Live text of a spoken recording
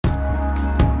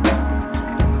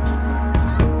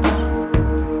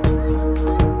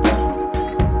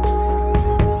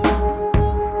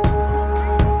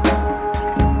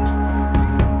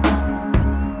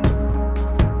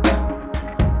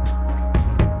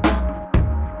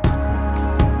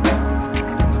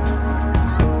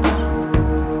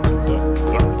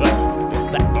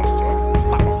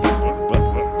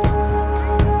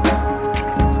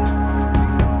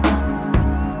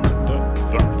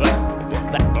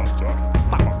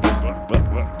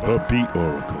The Beat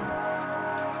Oracle.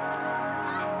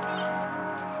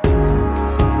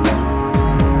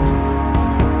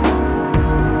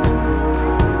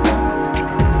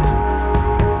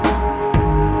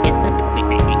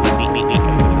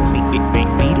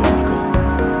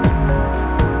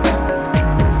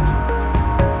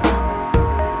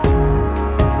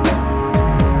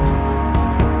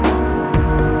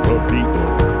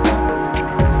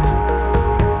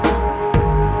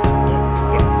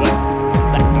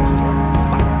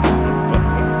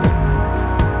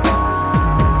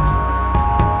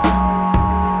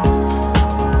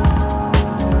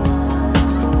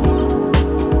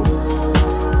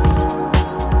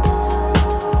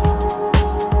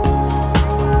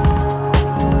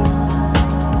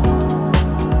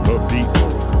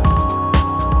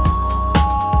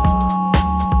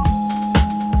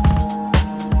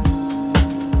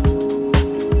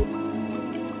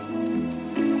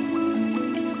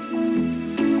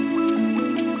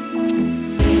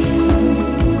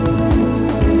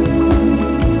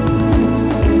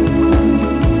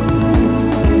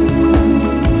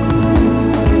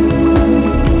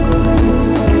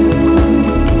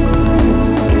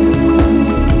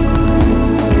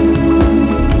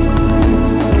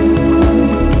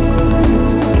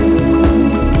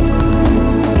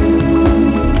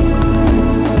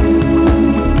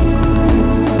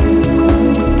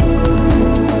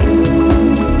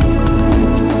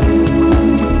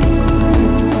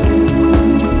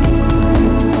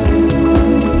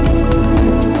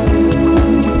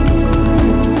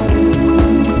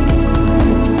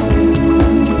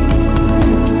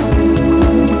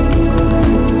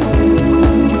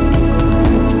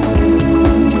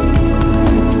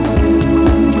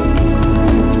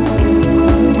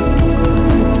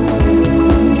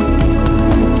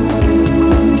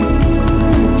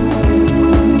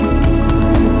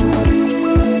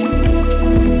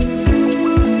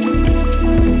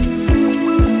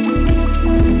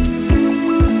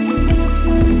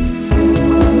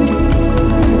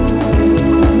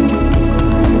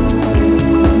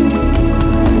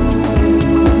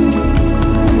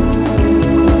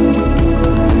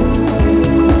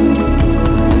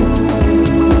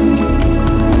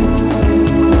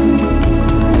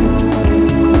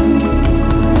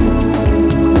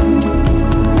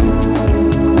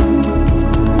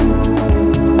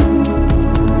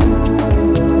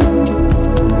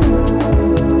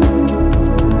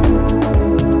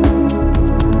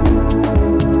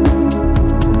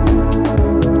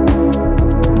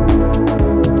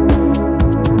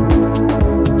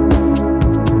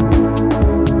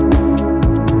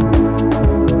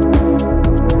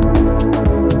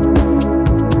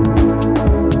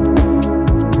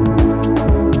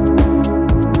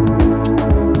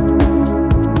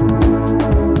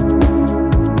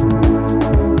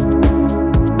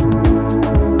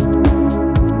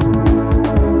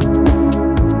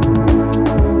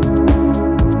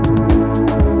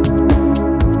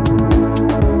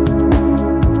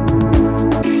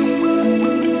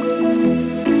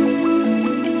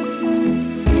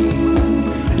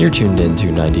 You're tuned in to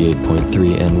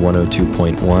 98.3 and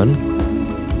 102.1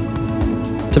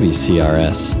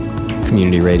 WCRS,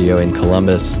 Community Radio in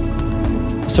Columbus,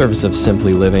 a service of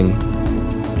Simply Living.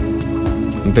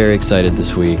 I'm very excited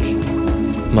this week.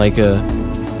 Micah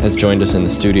has joined us in the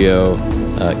studio.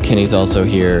 Kenny's also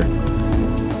here.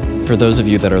 For those of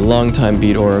you that are longtime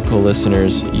Beat Oracle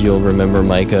listeners, you'll remember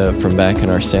Micah from back in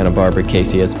our Santa Barbara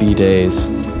KCSB days.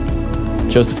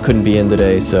 Joseph couldn't be in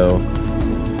today, so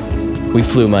we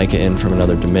flew Micah in from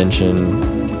another dimension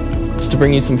just to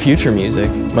bring you some future music.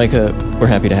 Micah, we're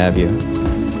happy to have you.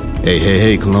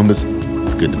 Hey, Columbus.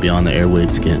 It's good to be on the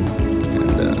airwaves again.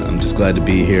 And I'm just glad to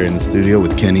be here in the studio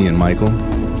with Kenny and Michael,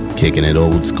 kicking it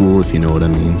old school, if you know what I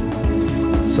mean.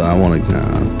 So I want to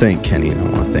thank Kenny and I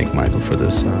want to thank Michael for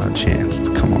this chance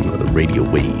to come on the radio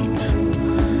waves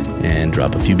and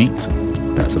drop a few beats.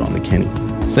 Pass it on to Kenny.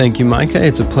 Thank you, Micah.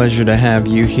 It's a pleasure to have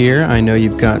you here. I know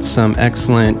you've got some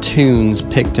excellent tunes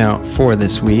picked out for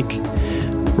this week.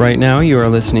 Right now, you are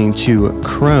listening to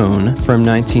Crone from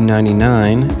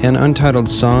 1999, an untitled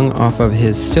song off of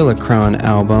his Silicron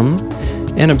album,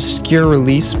 an obscure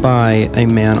release by a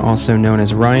man also known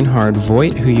as Reinhard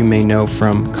Voigt, who you may know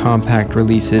from compact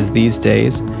releases these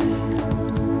days.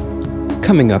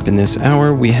 Coming up in this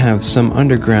hour, we have some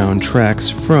underground tracks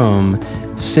from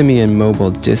Simian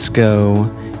Mobile Disco,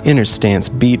 Interstance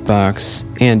Beatbox,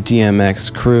 and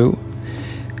DMX Crew.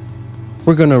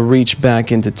 We're going to reach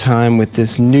back into time with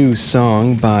this new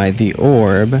song by The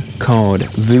Orb called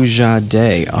Vuja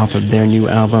Day off of their new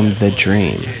album, The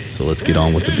Dream. So let's get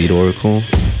on with the Beat Oracle.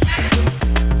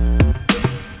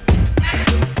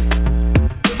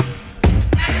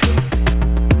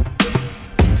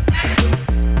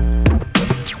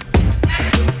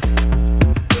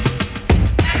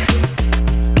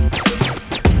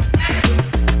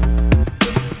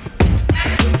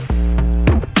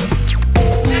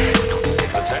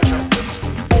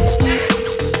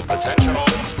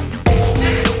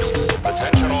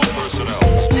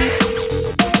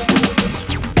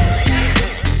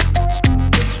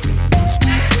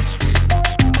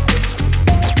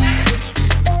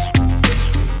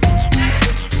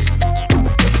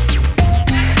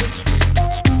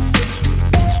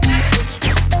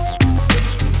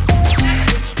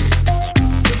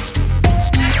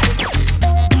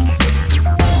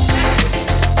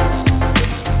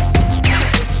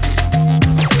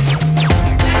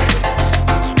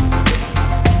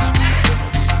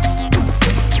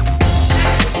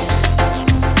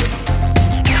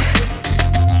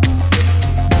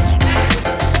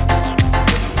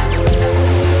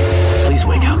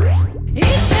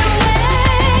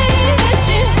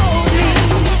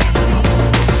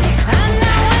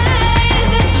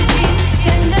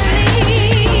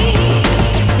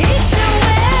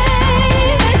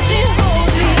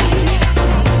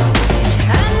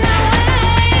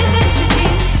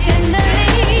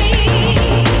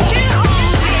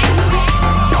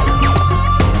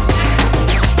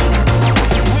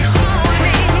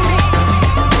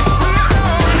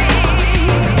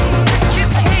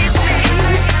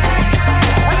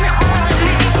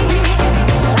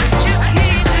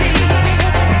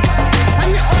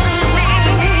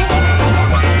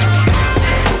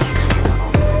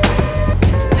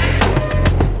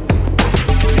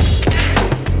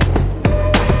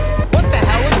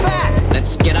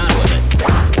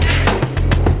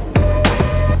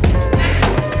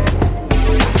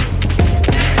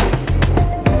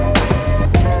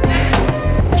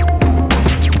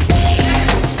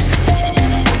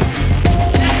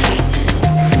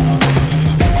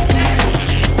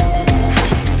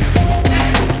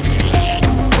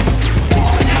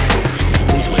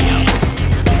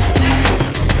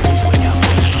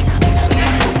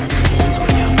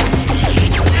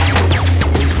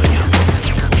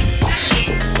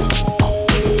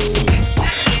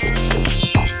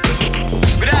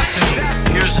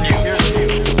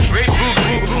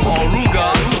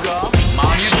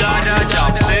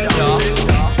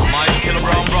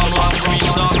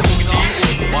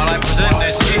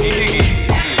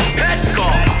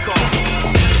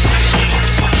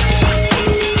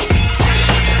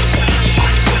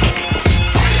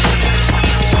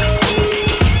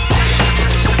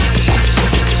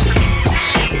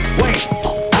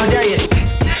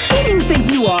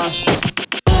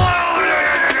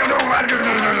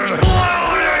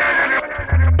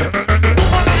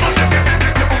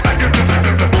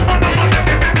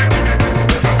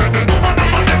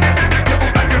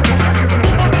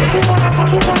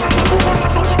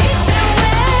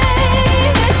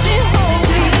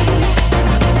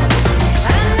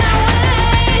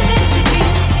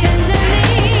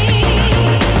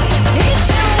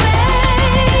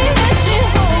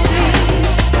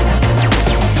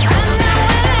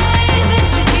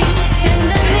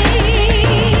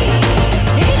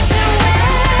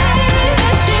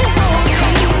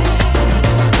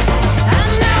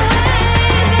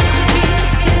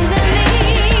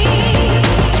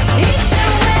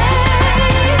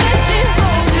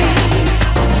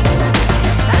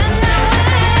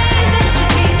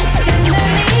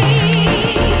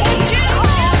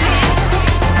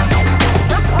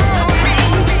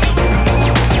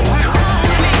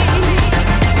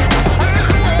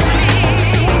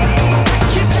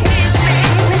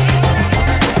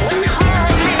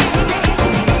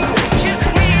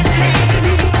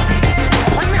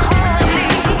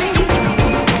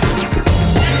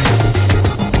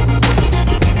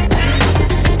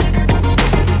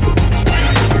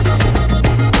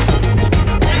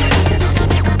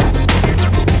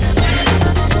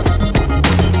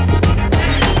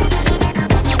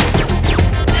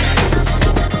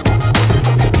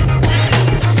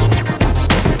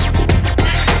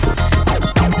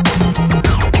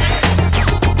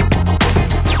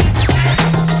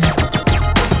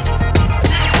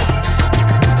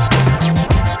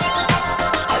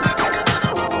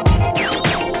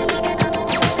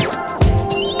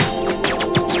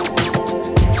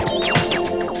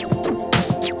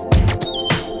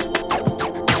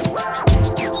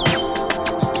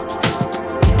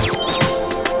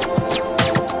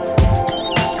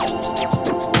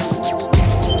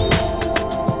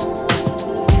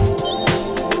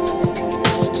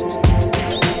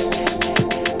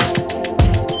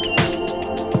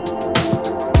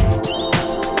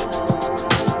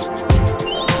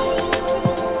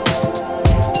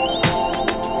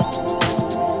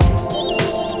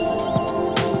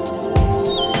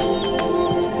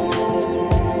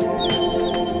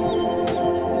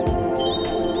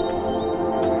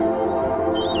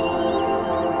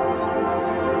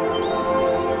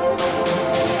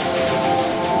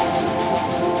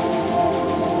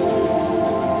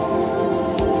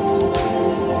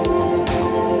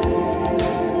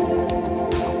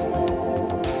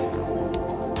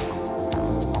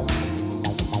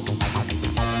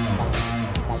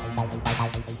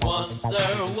 Once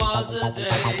there was a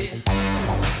day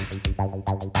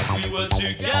we were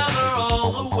together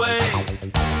all the way.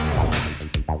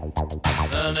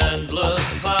 An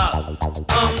endless path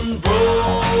unbroken.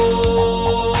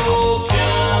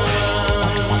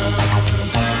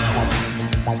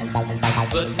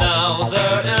 But now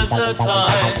there is a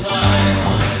time,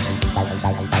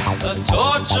 a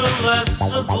torture less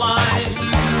sublime.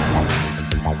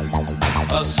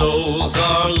 Our souls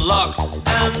are locked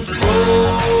and frozen.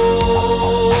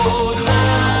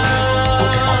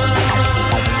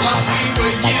 Once we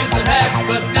were years ahead,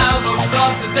 but now those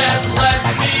thoughts are dead. Let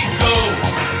me go.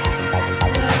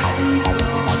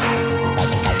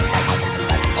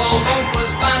 All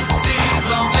hopeless fantasies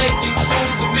are making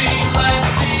fools of me. Let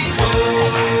me go.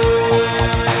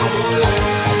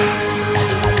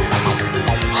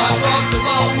 I walk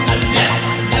alone and yet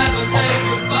never say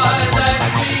goodbye. Let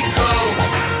me go.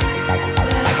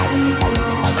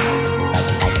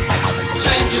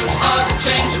 Change your heart and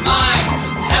change your mind.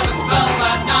 Heaven fell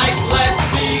that night. Let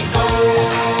me go.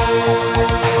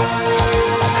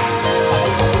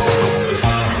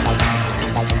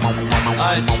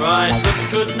 I tried but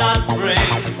could not bring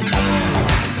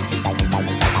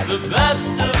the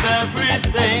best of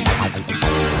everything.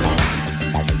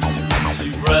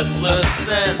 Too breathless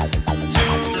then to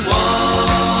wonder.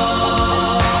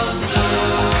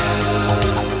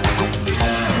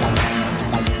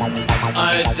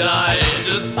 I died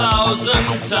 1,000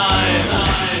 times,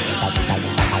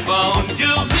 found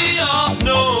guilty of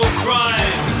no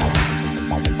crime.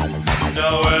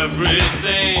 Now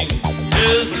everything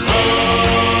is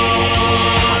under.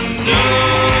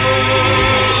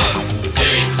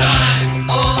 Daytime,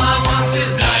 all I want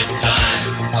is nighttime.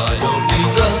 I don't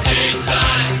need the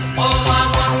daytime. All I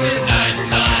want is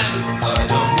nighttime. I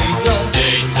don't need the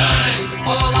daytime.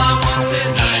 All I want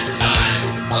is nighttime.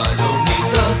 I don't need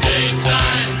the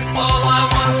daytime. All I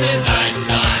want is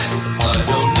nighttime. I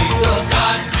don't need the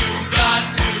got to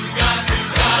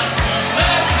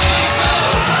let me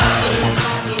go.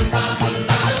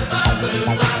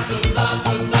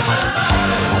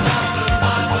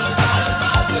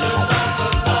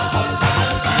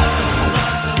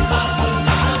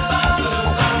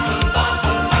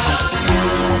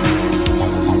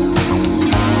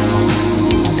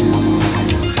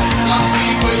 Once we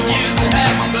were years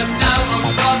ahead, but now those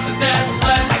stars are dead.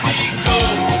 Let me go.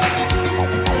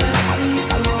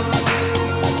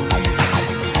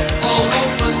 All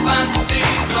hopeless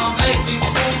fantasies are making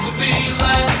fools of me.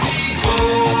 Let me go.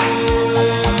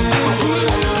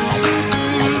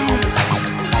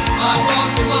 I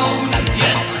walk alone and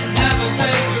yet never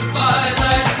say goodbye.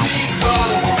 Let me go.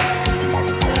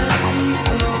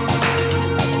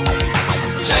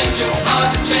 Change your heart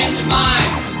and change your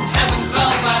mind. Heaven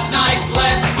fell that night.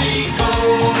 Let me go.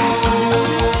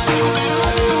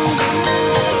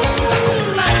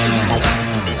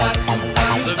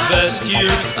 The best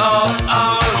years of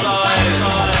our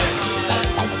lives,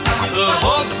 the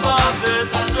hope of it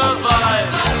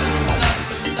survives.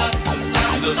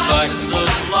 The facts of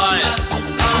life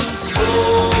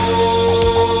unspoken.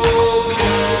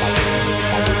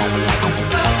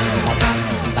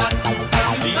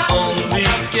 The only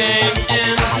game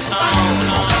in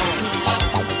town.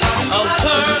 I'll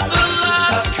turn the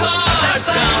last card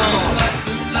down.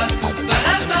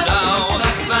 And now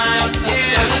the bank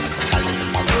is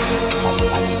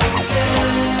broken.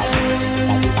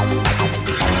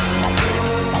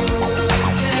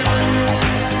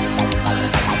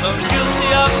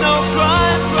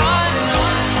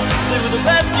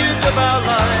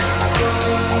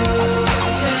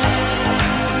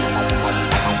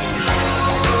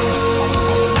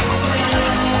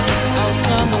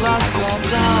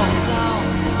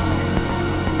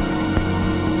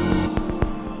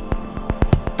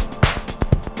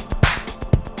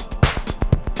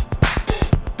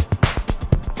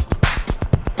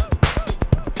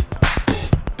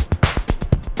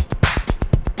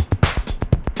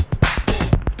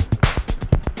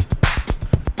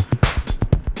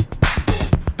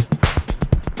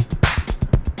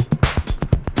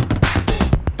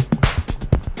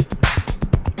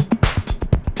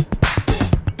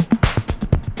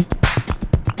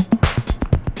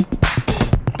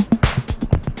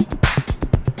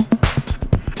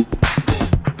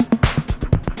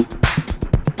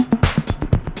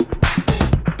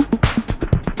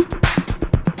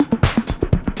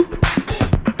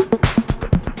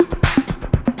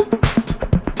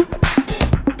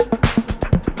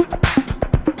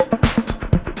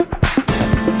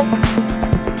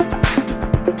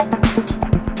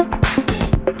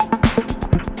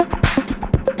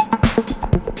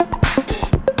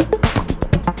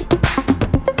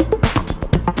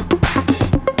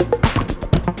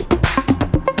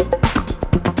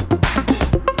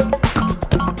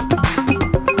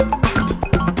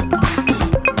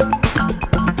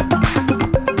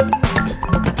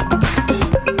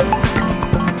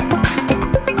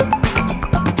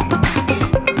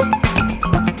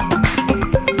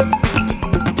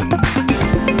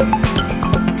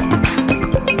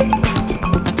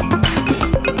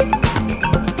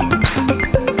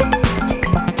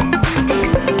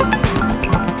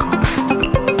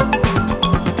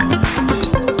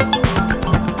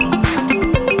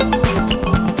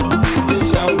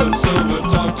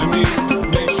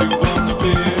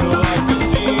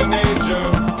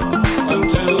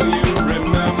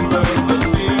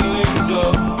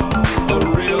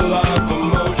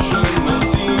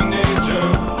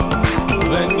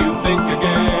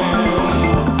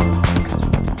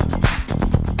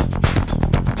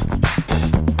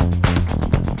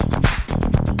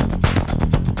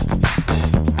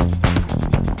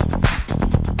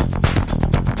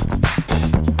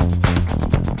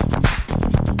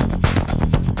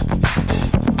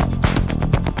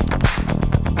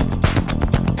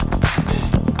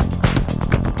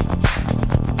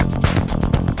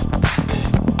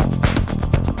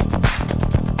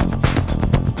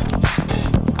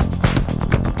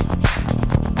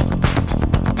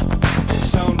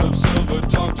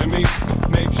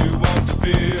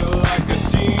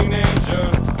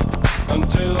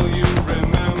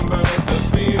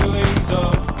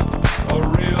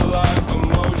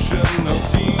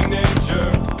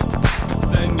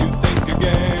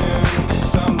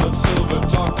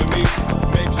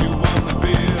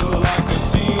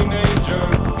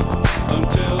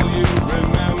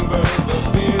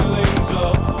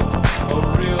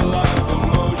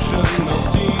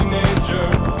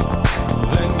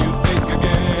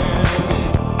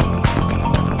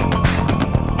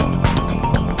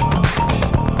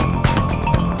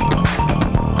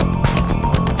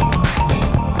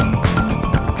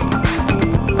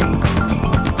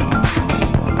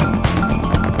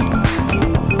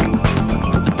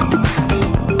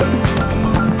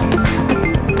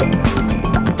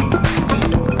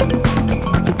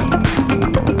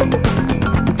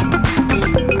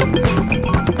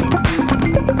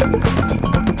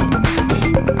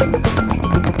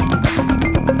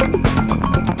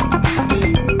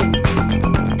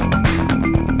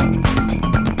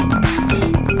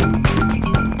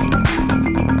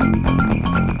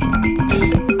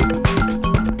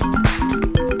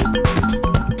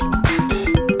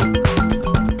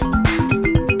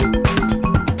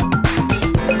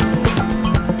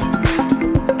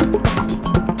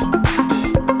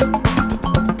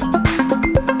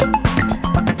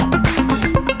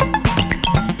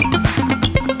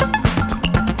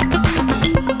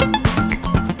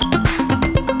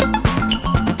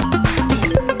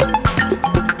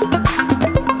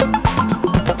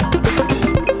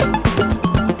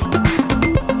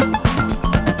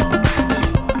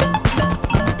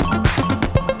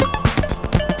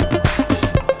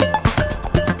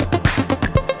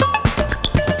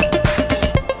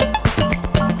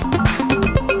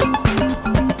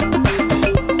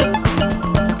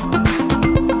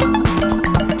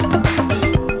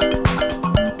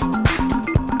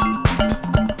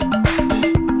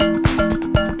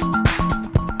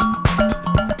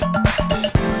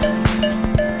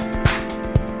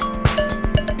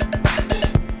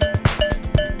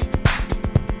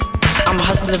 I'm a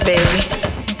hustler, baby.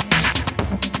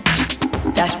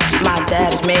 That's what my dad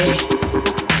has made me.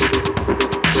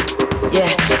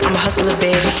 Yeah, I'm a hustler,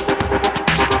 baby.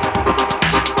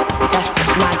 That's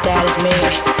what my dad has made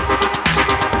me.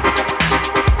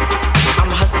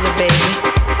 I'm a hustler, baby.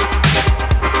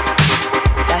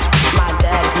 That's what my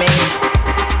dad has made me.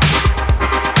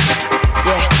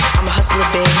 Yeah, I'm a hustler,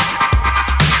 baby.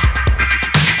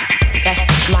 That's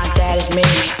what my dad has made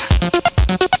me.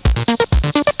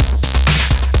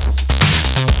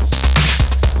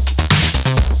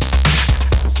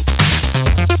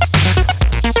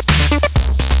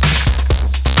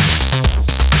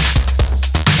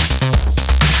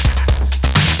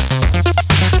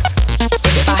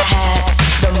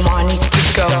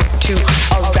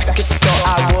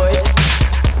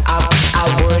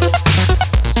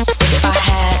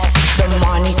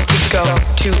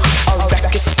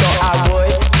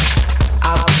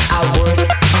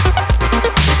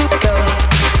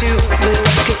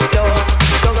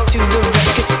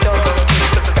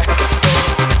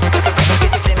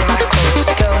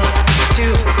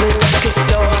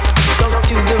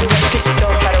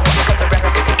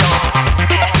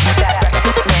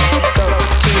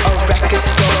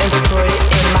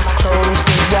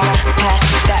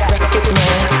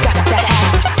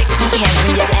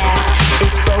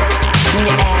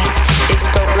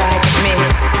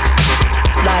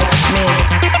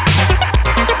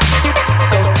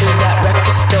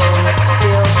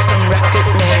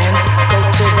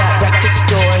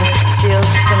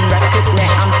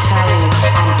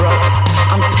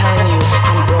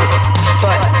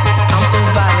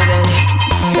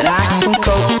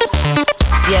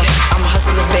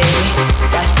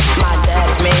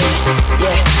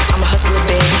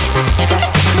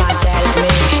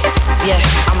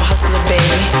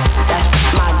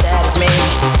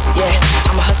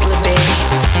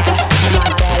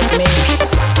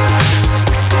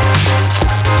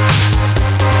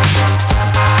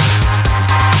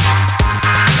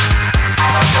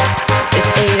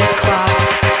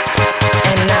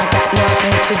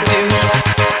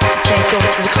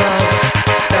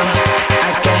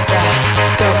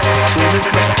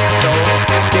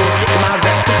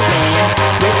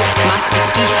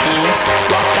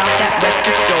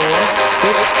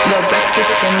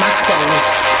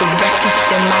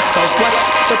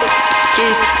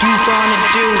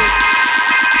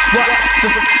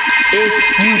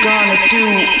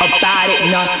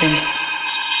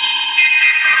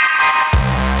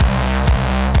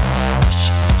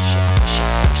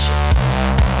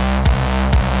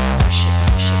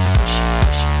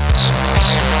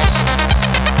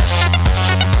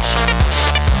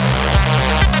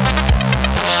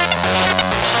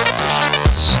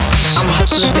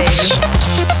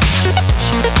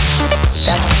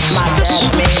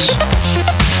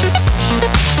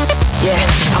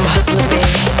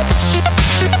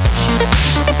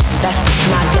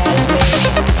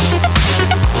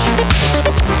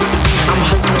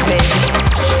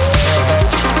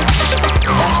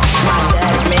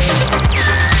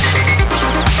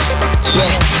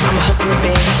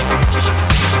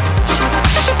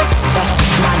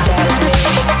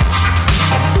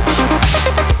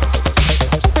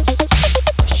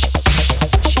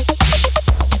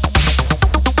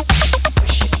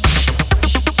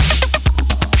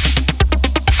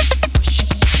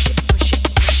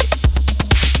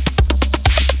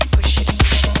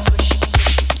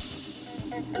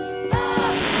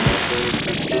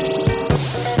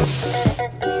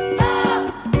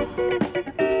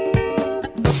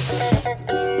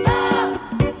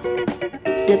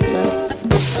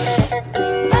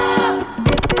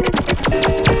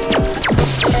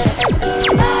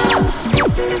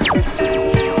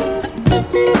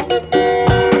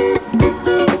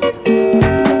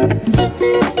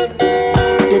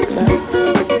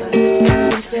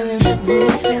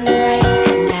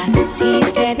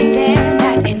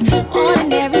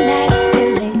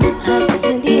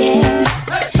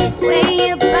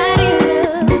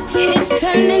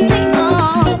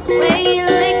 Way you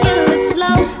lick your lips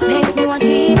slow.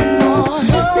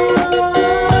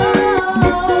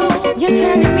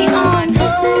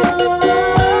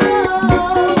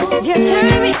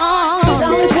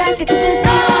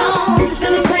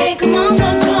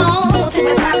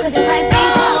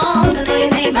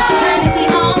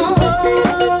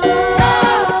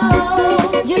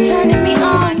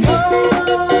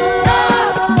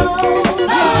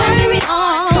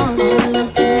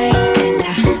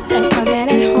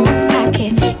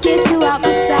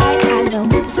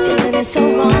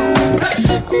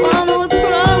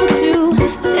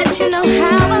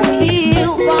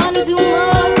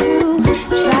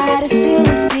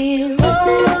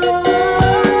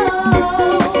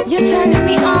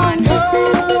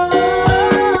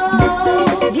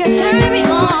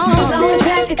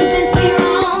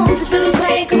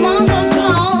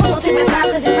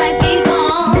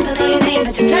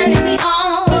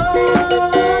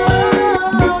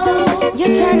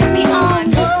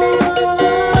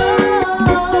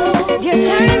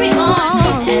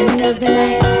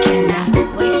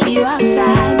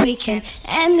 can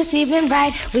end this evening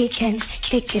right. We can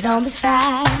kick it on the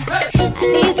side. I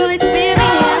need to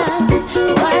experience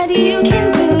what you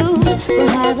can do. We'll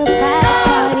have a private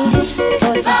party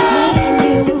for just me and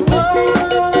you.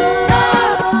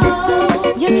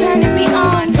 You're turning me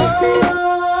on.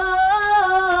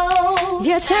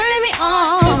 You're turning me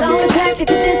on. So attracted,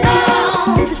 could this be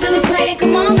on? To feel this way,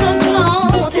 come on, so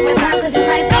strong. Won't take my time, cause you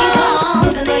might be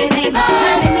calm. Don't know your name, but you're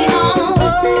turning me on.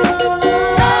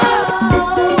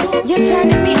 You're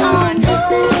turning me on. You're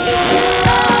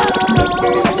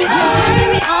turning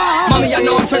me on. Mami, I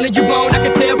know I'm turning you on. I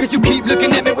can tell cause you keep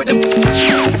looking at me with them.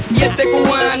 Y este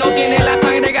cubano tiene la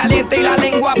sangre caliente y la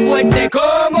lengua fuerte.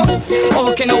 ¿Cómo?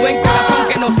 Ojos que no ven, corazón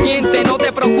que no siente. No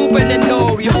te preocupes del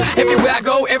novio. Everywhere I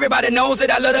go, everybody knows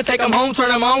that I love to take them home. Turn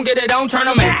them on, get it on, turn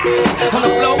them out. On the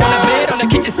floor, on the bed, on the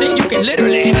kitchen sink, you can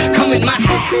literally come in my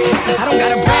house. I don't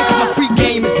gotta brag cause my freak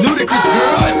game is ludicrous,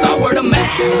 girl. It's all word of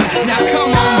mouth. Now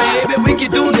come on, baby, we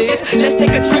can do this. Let's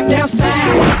take a trip down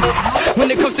south. When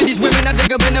it comes to these women, I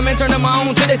dig up in them and turn them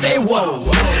on till they say whoa.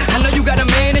 I know you got a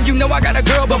man and you know I got a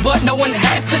girl, but no one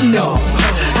has to know.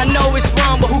 I know it's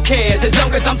wrong, but who cares as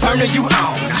long as I'm turning you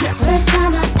on. First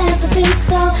time I've ever been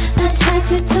so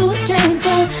attracted to a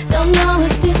stranger. Don't know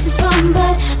if this is wrong,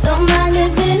 but don't mind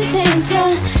living in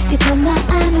danger. You put my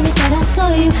eye on it that I saw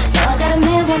you. Now I got a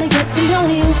man, wanna get to know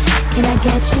you. Can I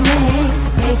get your name?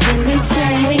 Making me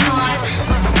say me on.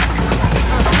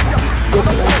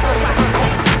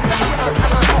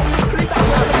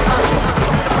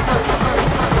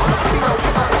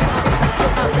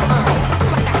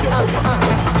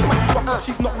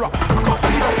 She's not rough. I can't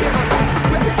believe I'm here.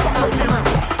 Let me drop her in.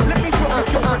 Let me drop her in.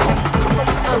 Come on,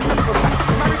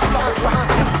 marriage love right.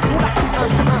 All that is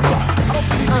stupid. I don't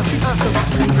believe you keep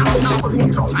because I'm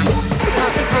too tight.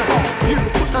 You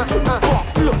push me too far.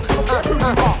 Look, I'm too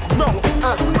far. No,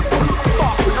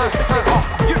 stop.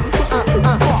 You push me too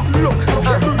far. Look,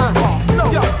 I'm too far. No,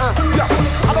 yeah.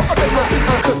 I don't obey no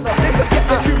business because they forget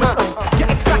they're human. Get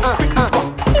exactly quickly, but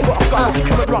what I've got, you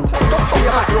can run. Don't tell me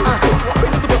about your business.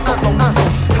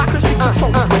 How can she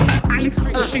control me? I live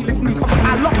free and she lives me.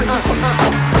 I love it. Let's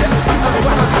just see what's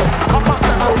right. I can't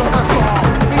stand no nonsense.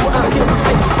 Me what I hear. I've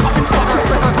been fucking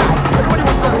friends now. Everybody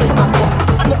wants something.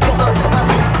 I'm not nonsense.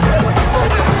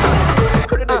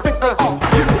 Who do they think they are?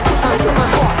 You push me too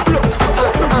far. Look, I'm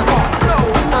too far. No,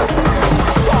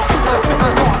 stop. Who do they think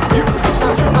they are? You push me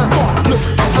too far. Look,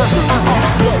 I'm too far.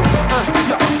 No, yeah.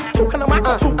 Talk on the mic, I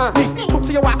talk me. Talk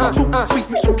to your wife, I talk sweet.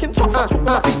 Me talking tough, I talk with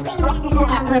my feet. Rascals are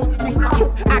like real.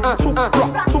 Talk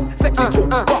rough, talk sexy,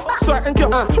 talk rough. Certain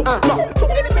girls talk rough, talk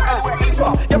anything anywhere it's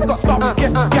rough. You ever got star with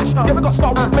get cash? You ever got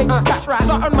star with make cash?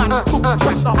 Certain man talk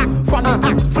trash, act funny,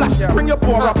 act flash. Bring your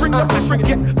bora, bring your bash,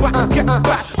 get back, get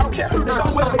bash. I don't care who they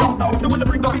are, where they are, no. They wanna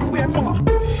bring the beef weird for.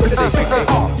 Who do they think they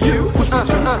are? You push me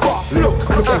too far. Look,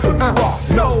 I don't care who you are.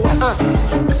 No,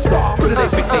 superstar. Who do they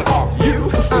think they are? You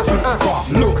push me too far.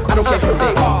 Look, I don't care who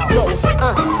they are. No,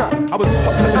 I was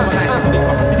hot selling my night and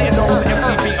sleeper. You didn't know I was an MC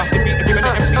beater.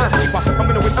 I'm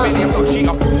gonna win Benny, I'm no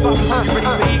cheater. Start with you ready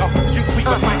to eat up. The drink sweet,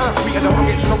 but mine is sweeter. No, I'm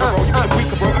getting stronger, bro. You getting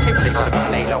weaker, bro. I can't take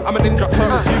it. Lay low. I'm a ninja turtle.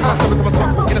 My stomach to my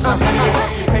soul. In a sound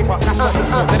flash, paper. That's what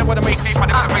I'm doing. They don't wanna make paper.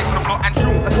 They wanna face on the floor and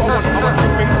shoot. That's what I want. I want two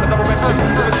things. A double red flip.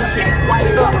 With a two-tick. Why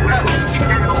they love it? Keep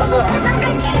getting on the floor. Who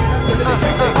do they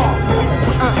think they are?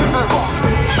 Push me too far.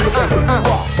 Look at who you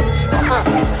are.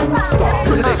 Superstar.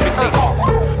 Who do they think they are?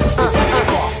 Push me too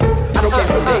far. I don't care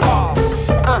who they are.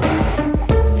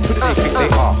 Who do they think they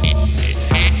are?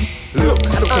 Look,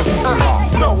 I don't care who they are.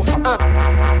 No,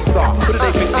 stop. Who do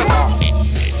they think they are?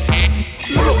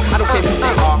 Look, I don't care who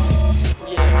they are.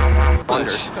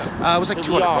 Wonders. It was like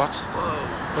 $200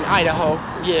 in Idaho.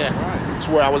 Yeah, it's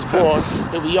where I was born.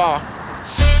 Here we are.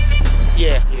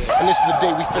 Yeah, and this is the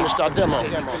day we finished our demo.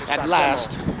 At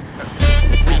last,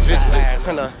 revisited.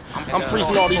 And I'm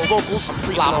freezing all these vocals,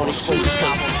 live on these vocals.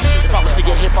 If I was to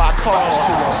get hit by a car,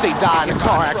 say die in a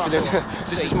car accident,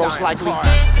 this is most likely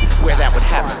where that would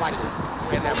happen.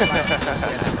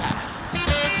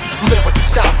 There were two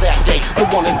styles that day, the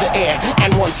one in the air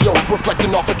and one's yoke,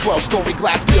 reflecting off a 12-story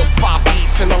glass built 5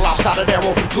 East and a lopsided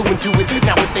arrow flew into it.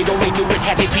 Now if they'd only knew it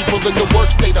had hit people in the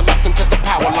works, they'd have left them to the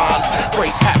power lines.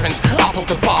 Grace happens, I'll pull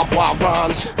the barbed wire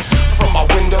runs from my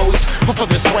windows for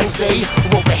this Wednesday.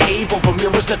 Will behave over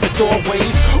mirrors at the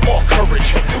doorways. Or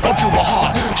courage, or do a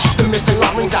heart. Just the missing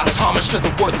line rings out as homage to the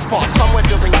worthless part. Somewhere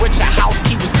during which a house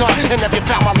key was cut, and never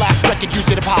found my last record, used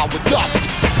it to pile with dust.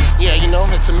 Yeah, you know,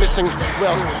 it's a missing,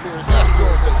 well,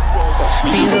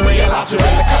 feel the realizer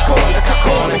in the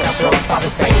cocoon, and cutthroats by the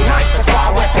same knife. That's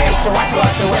why I wear pants to wipe blood,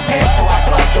 the wet pants to wipe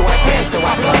blood, the wet pants to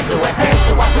wipe blood, the wet pants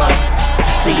to wipe blood.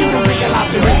 For you to realize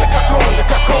you're in the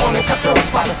cocoon, and cutthroats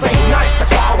by the same knife.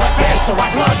 That's why I wear pants to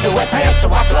wipe blood, to wear pants to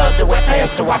wipe blood, to wear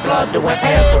pants to wipe blood, to wear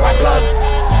pants to wipe blood.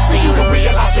 For you to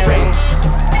realize you're in.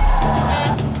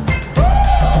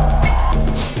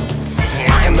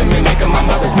 I am the mimic of my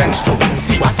mother's menstrual.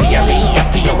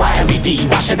 CYCLESPOYLED.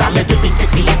 Why should I live to be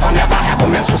 60 if I never have a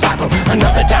menstrual cycle?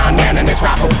 Another dying man in this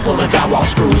rifle full of drywall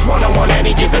screws. One-on-one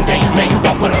any given day. May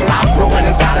walk with a life growing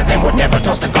inside of them. Would never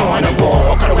toss the coin of war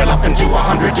or cut a up into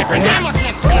 100 different hats.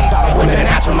 And a solid women and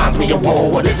hats reminds me of war.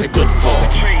 What is it good for?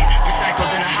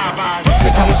 Recycled in a high rise.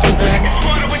 Since I'm stupid.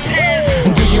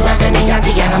 Do you have any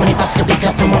idea how many bucks could be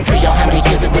cut from one tree, or how many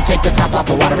years it would take to top off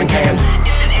a watering can?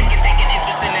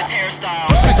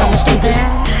 Since I'm stupid.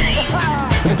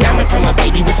 Down went from a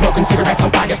baby with smoking cigarettes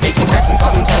on fire stations, absent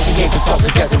something tells the gate that solves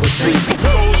the Jesuit street.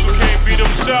 Those who can't be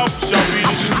themselves shall be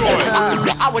destroyed.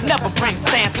 I would never bring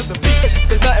sand to the beach.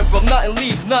 There's nothing from nothing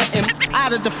leaves nothing.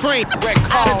 Out of the frame,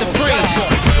 out of the frame.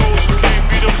 Those who can't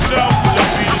be themselves shall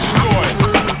be destroyed.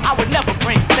 I would never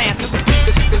bring sand to the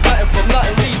beach. There's nothing from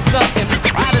nothing leaves nothing.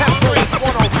 Out of the frame,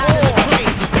 out of the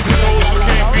frame. Those who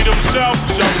can't be themselves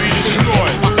shall be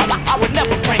destroyed. I would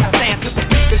never bring sand to the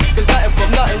beach. There's nothing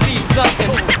from nothing leaves nothing.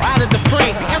 Out of the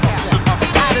frame,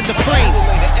 out of the frame.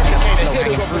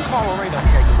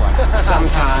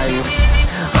 Sometimes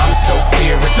I'm so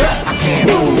feared I can't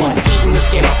eating the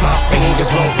skin off my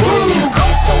fingers won't.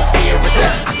 I'm so feared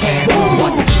I can't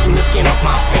eating the skin off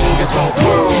my fingers won't.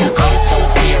 I'm so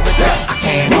feared I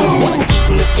can't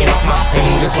eating the skin off my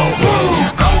fingers won't.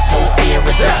 I'm so feared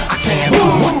I can't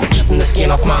eating the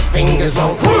skin off my fingers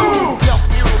won't.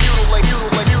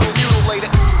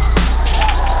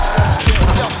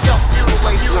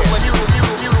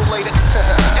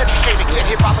 Educated, get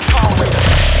hit by the call later.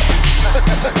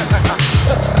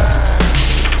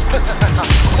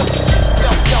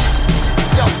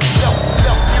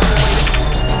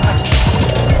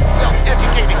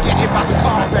 Self-educated, get hit by the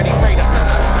call ready later.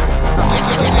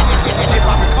 Get hit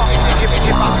by the call, get hit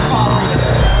by the call later.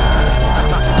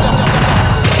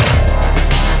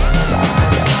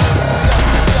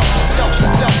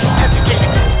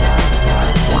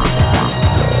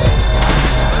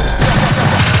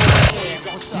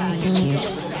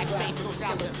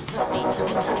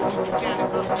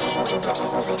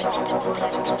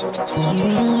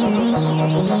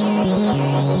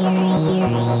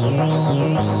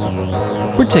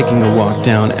 We're taking a walk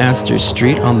down Astor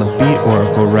Street on the Beat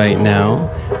Oracle right now.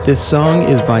 This song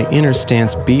is by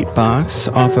Interstance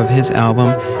Beatbox off of his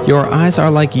album Your Eyes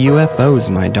Are Like UFOs,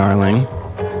 My Darling.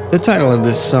 The title of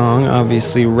this song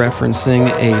obviously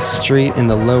referencing a street in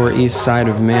the Lower East Side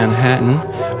of Manhattan,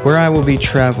 where I will be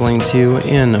traveling to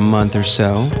in a month or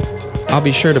so. I'll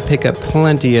be sure to pick up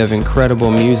plenty of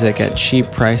incredible music at cheap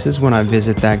prices when I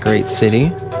visit that great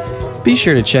city. Be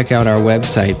sure to check out our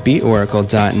website,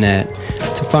 beatoracle.net,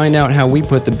 to find out how we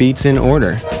put the beats in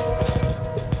order.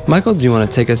 Michael, do you want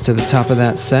to take us to the top of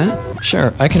that set?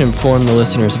 Sure, I can inform the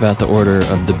listeners about the order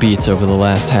of the beats over the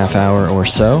last half hour or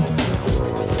so.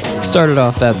 We started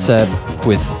off that set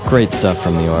with great stuff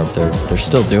from the Orb. They're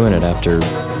still doing it after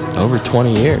over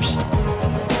 20 years.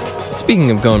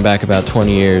 Speaking of going back about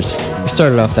 20 years, we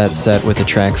started off that set with a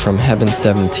track from Heaven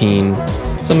 17,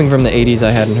 something from the 80s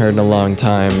I hadn't heard in a long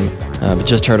time, but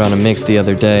just heard on a mix the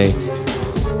other day.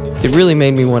 It really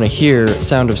made me want to hear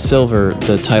Sound of Silver,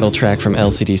 the title track from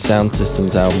LCD Sound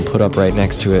System's album, put up right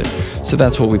next to it, so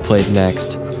that's what we played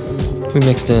next. We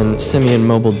mixed in Simian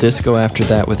Mobile Disco after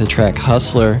that with the track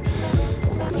Hustler.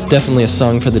 It's definitely a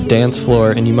song for the dance floor,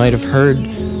 and you might have heard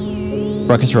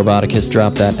Ruckus Roboticus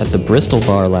drop that at the Bristol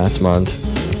bar last month.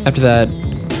 After that,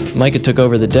 Micah took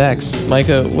over the decks.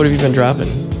 Micah, what have you been dropping?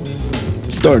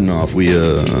 Starting off, we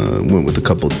went with a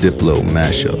couple Diplo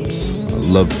mashups.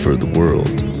 Love for the World,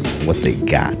 What They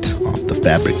Got, off the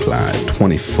Fabric Clyde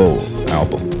 24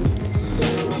 album.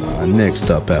 Next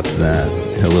up after that,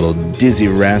 a little Dizzy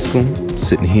Rascal,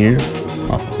 Sitting Here,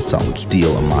 off of a Solid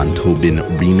Steel Amon-Tobin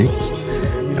remix.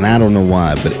 And I don't know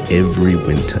why, but every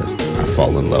winter I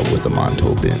fall in love with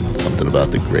Amon-Tobin. Something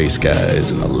about the gray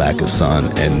skies and the lack of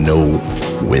sun and no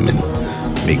women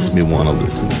makes me want to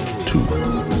listen to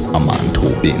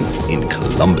Amon-Tobin in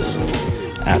Columbus.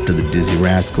 After the Dizzy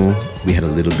Rascal, we had a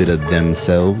little bit of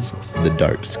Themselves, the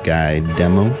Dark Sky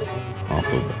demo, off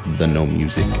of the No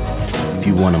Music. If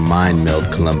you want to mind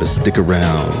meld Columbus, stick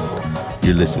around.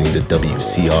 You're listening to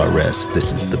WCRS.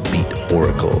 This is the Beat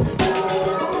Oracle.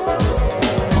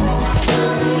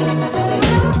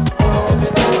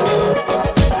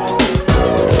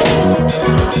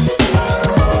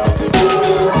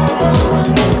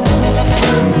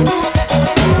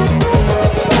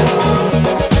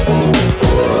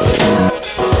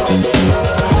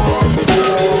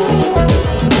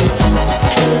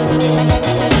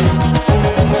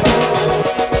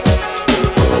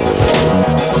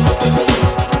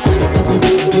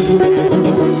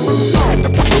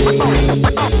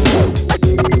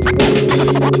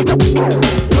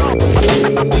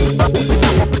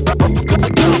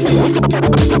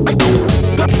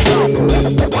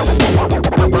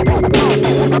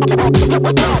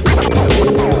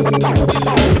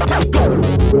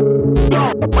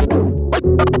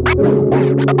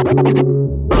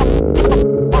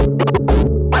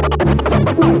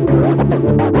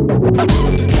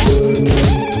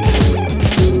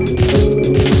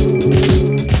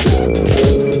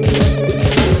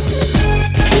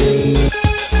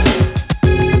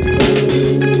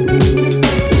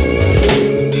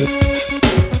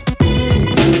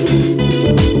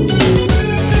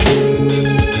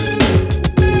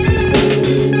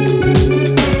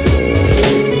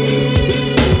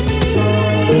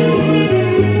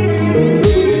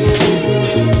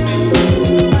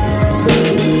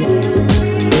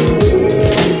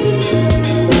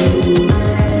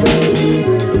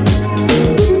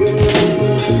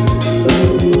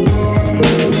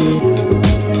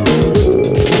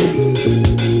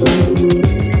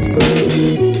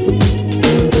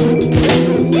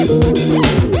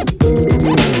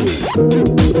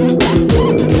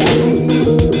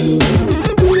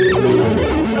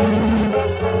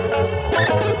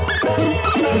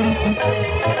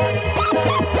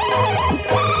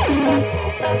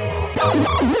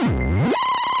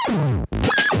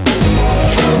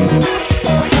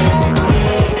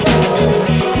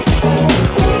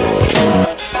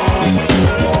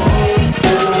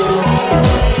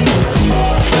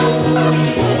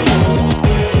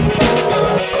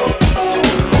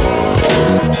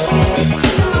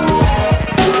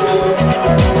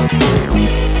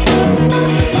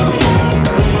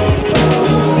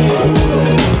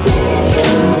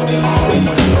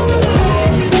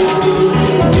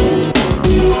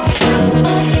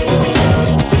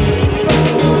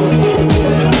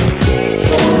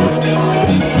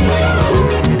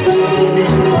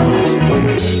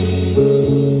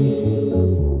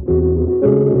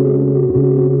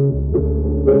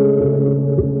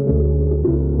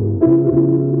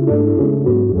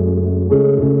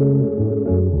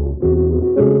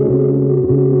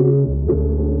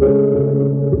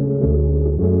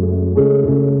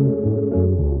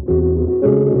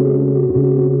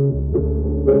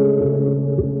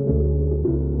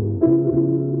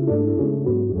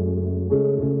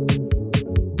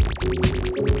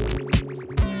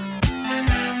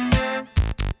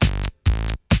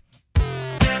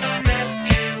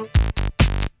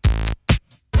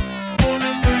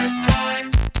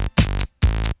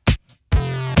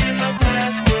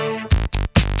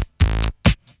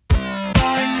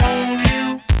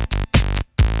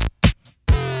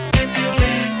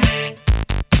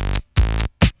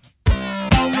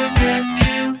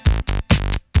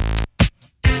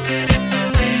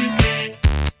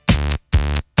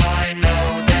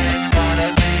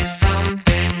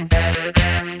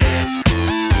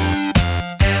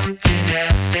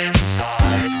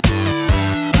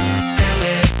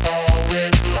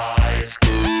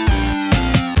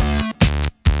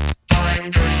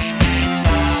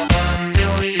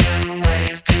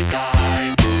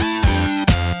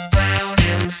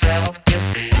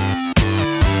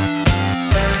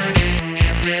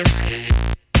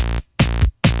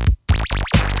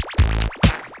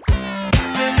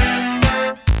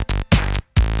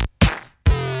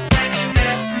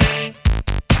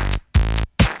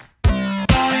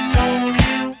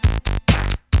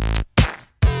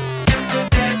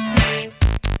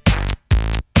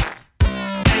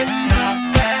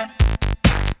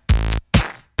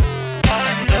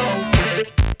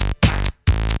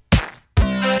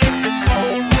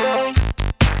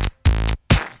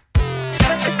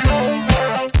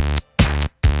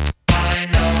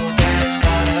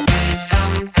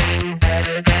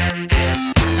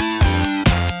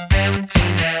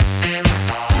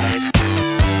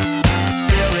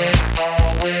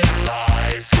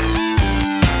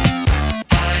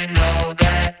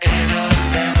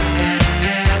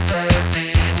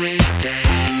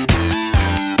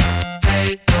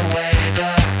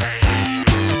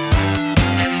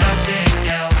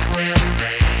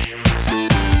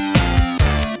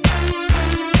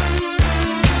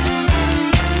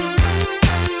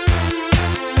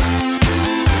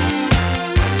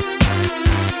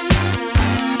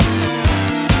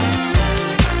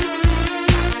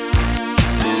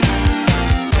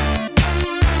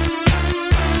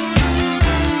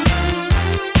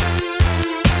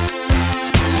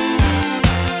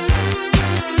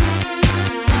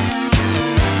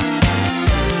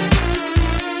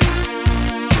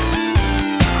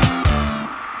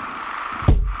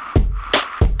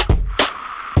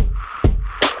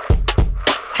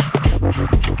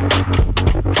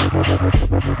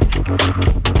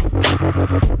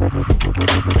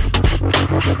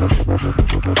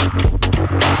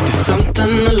 There's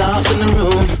something aloft in the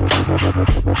room,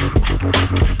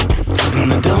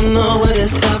 and I don't know what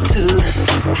it's up to.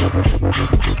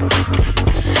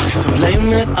 So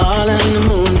blame it all on the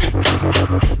moon,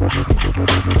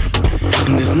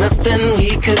 and there's nothing we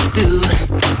could do.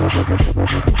 And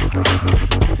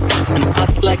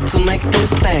I'd like to make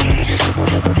this thing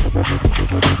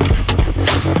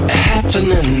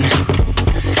happening.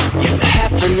 Yes,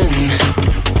 happening.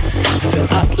 So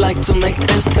I'd like to make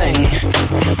this thing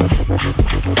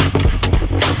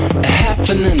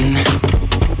happening.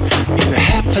 It's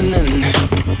happening.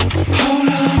 Hold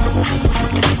on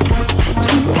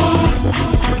to all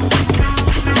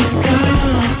you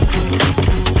got.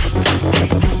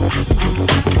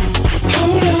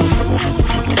 Hold on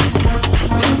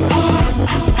to all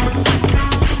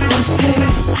what's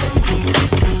next.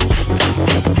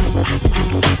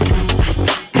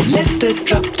 Let it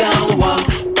drop down the wall,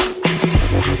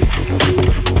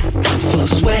 full of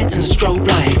sweat and a strobe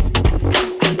light.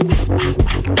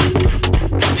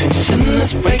 Tension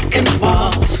is breaking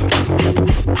walls.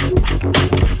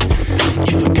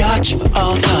 You forgot you were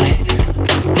all tight.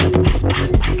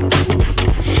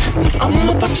 And I'm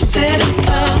about to set it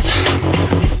up.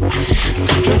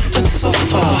 We're drifting so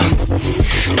far,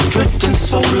 we're drifting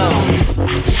so long.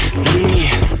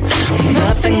 Yeah.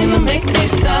 Nothing gonna make me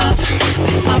stop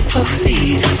as I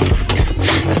proceed,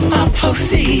 as I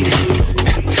proceed.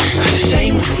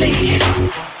 Shamelessly.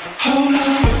 Hold on.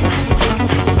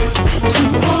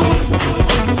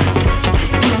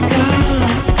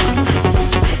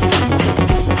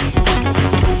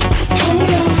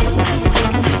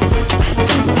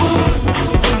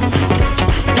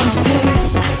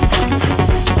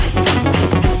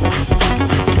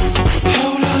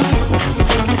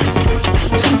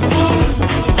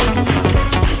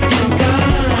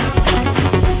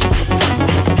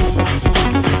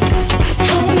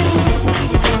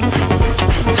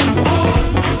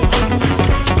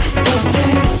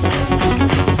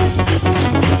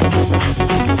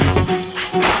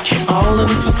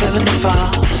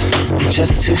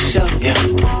 Just to show you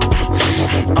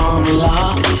I'm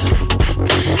alive,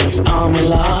 yes, I'm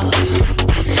alive.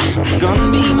 I'm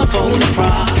gonna be my phony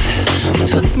pride. It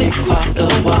took me quite a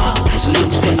while to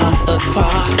lose what I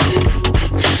acquired,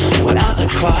 what I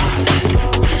acquired.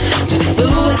 Just do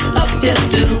it up your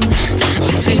dude,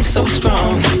 you seem so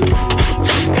strong.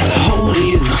 Got a hold of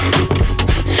you,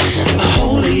 a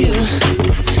hold of you.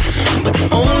 But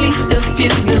only if you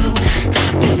knew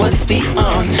what's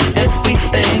beyond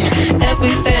everything,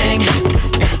 everything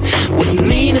wouldn't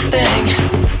mean a thing.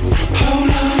 Hold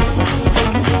on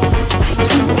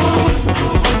to all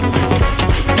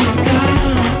you got.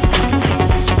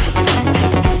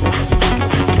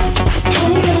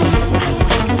 Hold on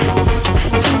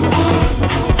to all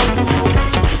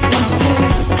what's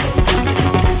next.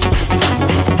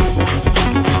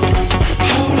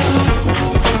 Hold on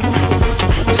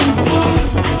to all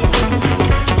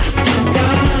you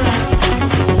got.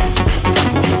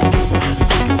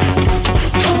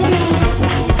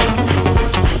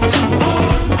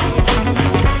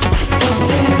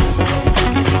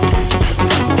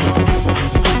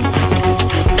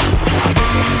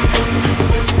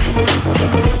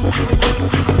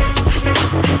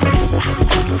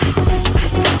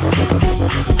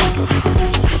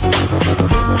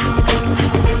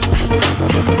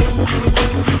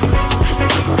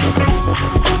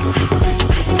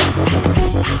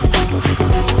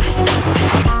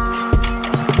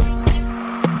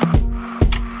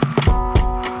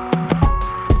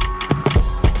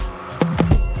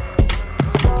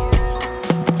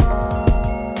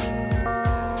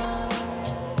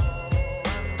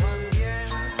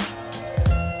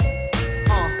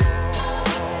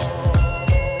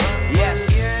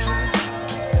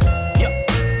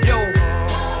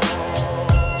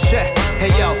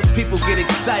 People get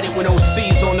excited when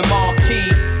OC's on the marquee.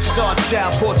 Star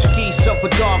child, Portuguese, of a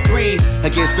dark breed.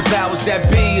 Against the powers that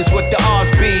be is what the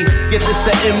R's be. Get this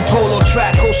a M-Polo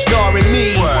track, co-starring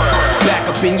me. Back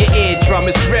up in your eardrum,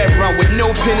 it's Red Run with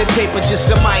no pen and paper, just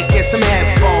a mic and some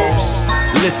headphones.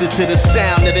 Listen to the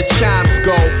sound of the chimes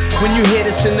go. When you hear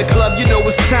this in the club, you know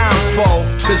it's time for.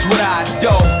 Cause what I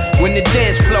do, when the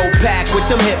dance flow packed with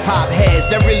them hip-hop heads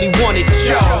that really wanted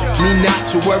Joe. Me not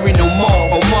to worry no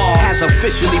more, Omar has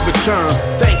officially returned.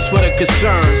 Thanks for the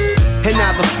concerns. And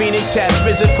now the phoenix has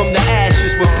risen from the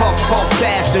ashes with puff, puff,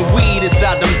 pass and weed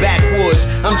inside them backwoods.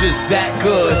 I'm just that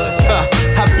good.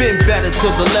 I've been better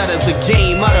till the letter of the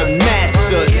game I done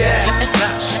mastered. Yes,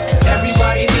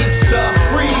 everybody needs to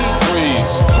freeze.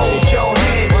 Hold your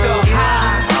hands up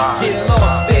high. Get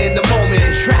lost in the moment,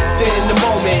 trapped in the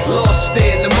moment, lost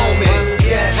in the moment.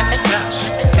 Yes,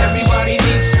 everybody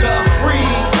needs to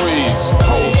freeze.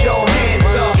 Hold your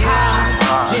hands up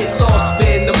high. Get lost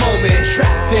in the moment,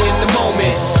 trapped in the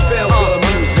moment. This is feel good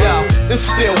music. Them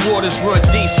still waters run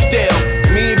deep still.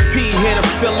 Me and P here to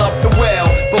fill up the well.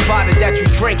 Provided that you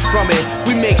drink from it,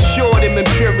 we make sure them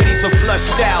impurities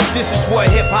stressed out. This is what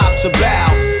hip hop's about.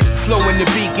 Flowing the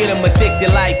beat, get them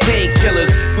addicted like painkillers.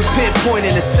 We pinpoint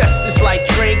and assess this like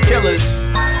train killers.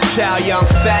 Child, young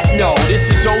fat, no. This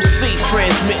is OC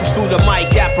transmitting through the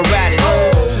mic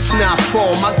apparatus. Since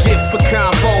nightfall, my gift for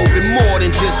convo been more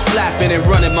than just flapping and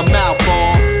running my mouth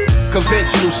off.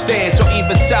 Conventional stance or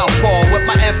even southpaw. With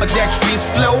my ambidextrous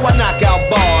flow, I knock out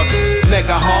bars.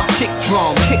 Mega hard kick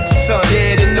drum, kick son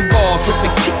dead in the balls with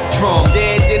the kick drum.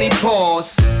 Dead, then he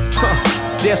pause.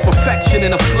 There's perfection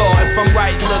in the flaw. If I'm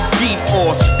right, look deep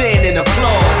or stand in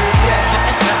applause. Yes,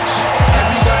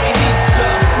 everybody needs to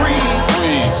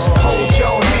freeze. Hold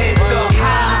your hands up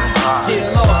high. Get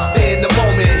lost in the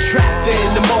moment, trapped in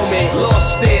the moment,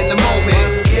 lost in the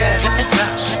moment. Yes,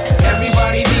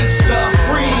 everybody needs to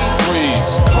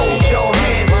freeze. Hold your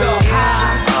hands up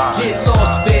high. Get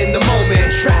lost in the moment,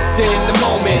 trapped in the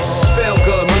moment. This is feel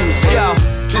good music. Yo,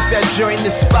 just that joint in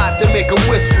the spot to make a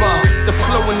whisper. The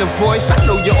flow in the voice, I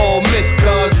know you all miss,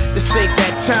 cuz this ain't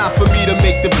that time for me to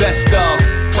make the best of.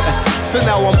 So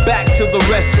now I'm back to the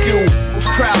rescue with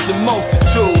crowds and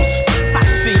multitudes. I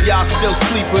see y'all still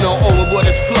sleeping on over what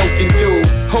this flow can do.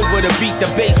 Over the beat, the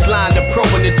bass line, the pro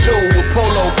and the two. With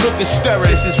Polo cooking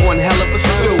stirring, this is one hell of a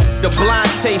stew. The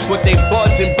blind taste what they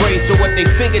buds embrace, or what they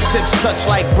fingertips touch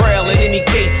like braille. In any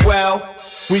case, well,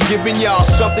 we giving y'all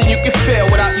something you can feel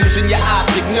without using your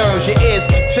optic nerves. Your ears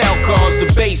can tell cause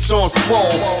the bass on swole,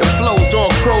 the flow's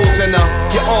on crows, and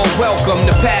you're all welcome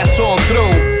to pass on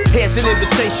through. Here's an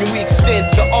invitation we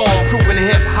extend to all, proving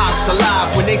hip-hop's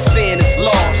alive when they saying it's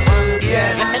lost.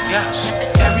 Yes,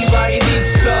 everybody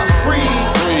needs to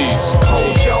freeze.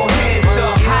 Hold your hands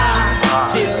up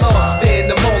high. Get lost in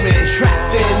the moment,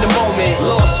 trapped in the moment,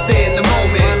 lost in the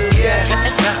moment. Yes,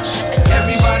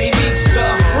 everybody needs to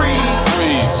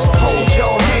freeze. Hold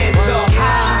your hands up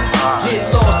high. Get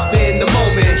lost in the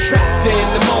moment, trapped in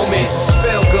the moment. This is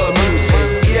feel good music.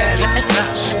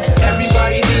 Yes,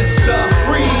 everybody needs to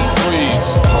freeze.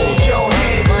 Hold your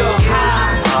hands up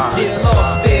high. Get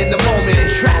lost in the moment,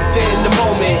 trapped in the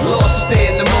moment, lost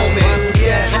in the moment.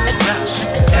 Yes,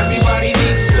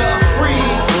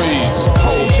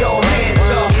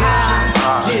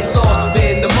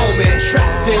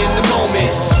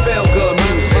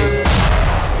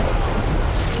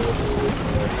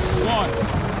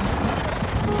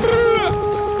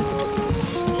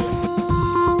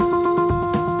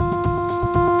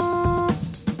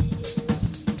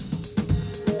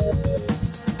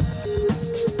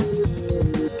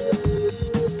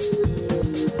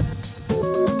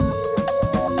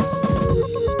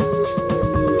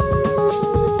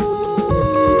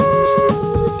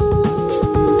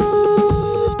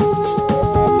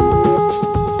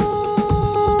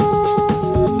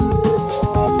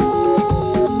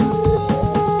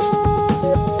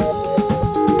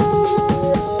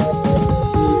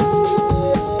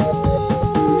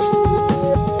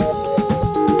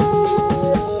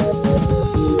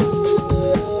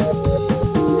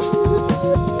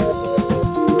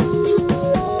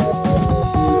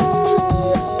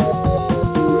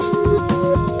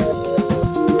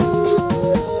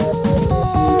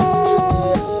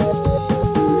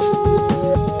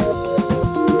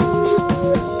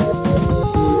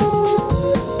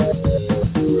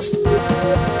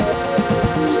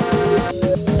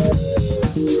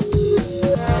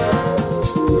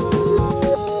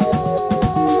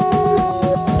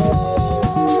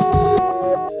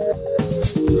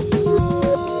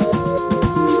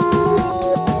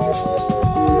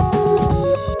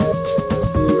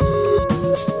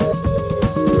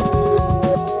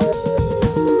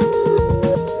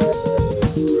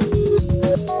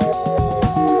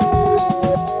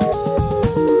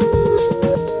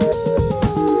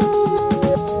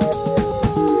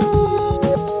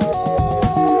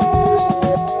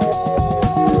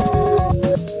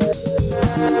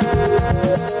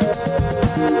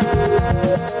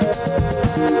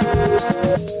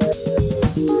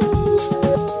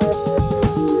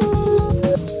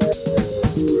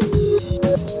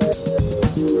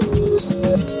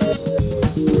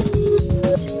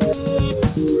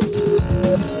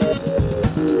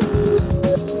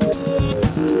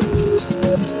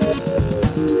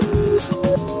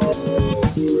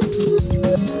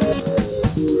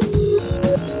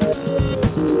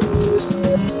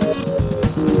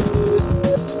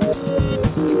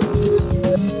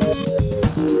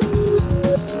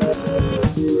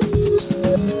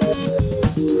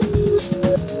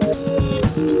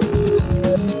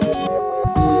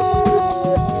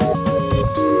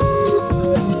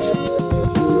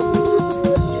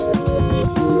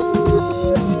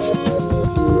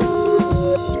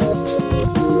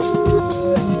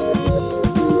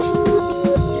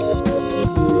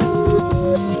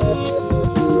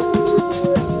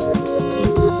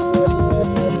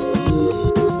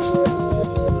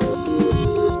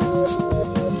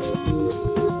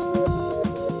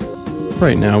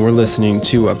 Right now we're listening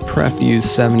to a Prefuse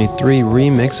 73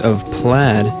 remix of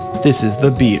Plaid. This is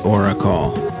the Beat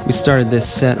Oracle. We started this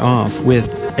set off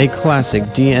with a classic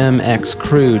DMX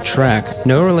Crew track,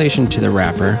 no relation to the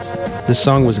rapper. The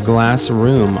song was Glass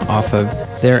Room off of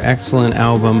their excellent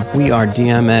album We Are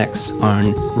DMX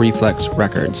on Reflex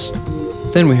Records.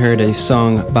 Then we heard a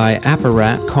song by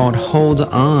Apparat called Hold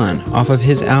On off of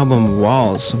his album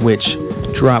Walls, which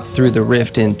dropped through the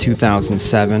Rift in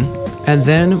 2007. And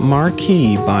then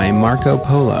Marquee by Marco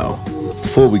Polo.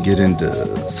 Before we get into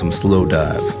some slow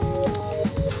dive,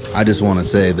 I just want to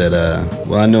say that,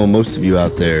 I know most of you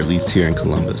out there, at least here in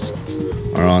Columbus,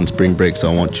 are on spring break,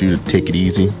 so I want you to take it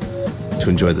easy, to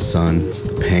enjoy the sun,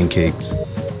 the pancakes.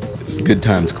 It's good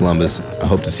times, Columbus. I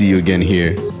hope to see you again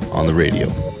here on the radio.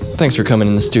 Thanks for coming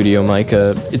in the studio,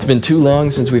 Micah. It's been too long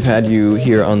since we've had you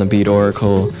here on the Beat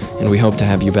Oracle, and we hope to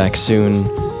have you back soon.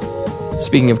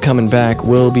 Speaking of coming back,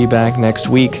 we'll be back next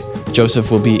week.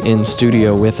 Joseph will be in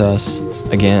studio with us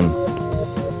again.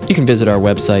 You can visit our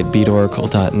website,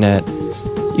 beatoracle.net.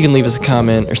 You can leave us a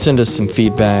comment or send us some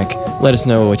feedback. Let us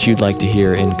know what you'd like to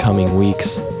hear in coming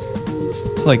weeks.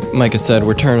 So like Micah said,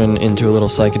 we're turning into a little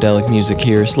psychedelic music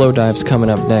here. Slow Dive's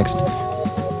coming up next.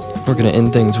 We're going to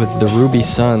end things with the Ruby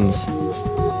Sons,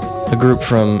 a group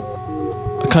from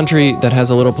a country that has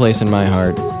a little place in my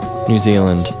heart, New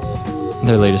Zealand.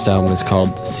 Their latest album is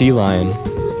called Sea Lion.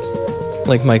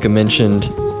 Like Micah mentioned,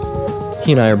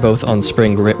 he and I are both on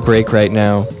spring break right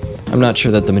now. I'm not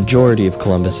sure that the majority of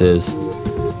Columbus is,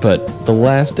 but the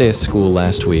last day of school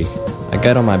last week, I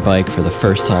got on my bike for the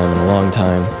first time in a long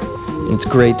time, and it's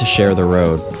great to share the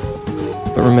road.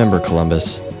 But remember,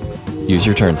 Columbus, use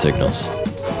your turn signals.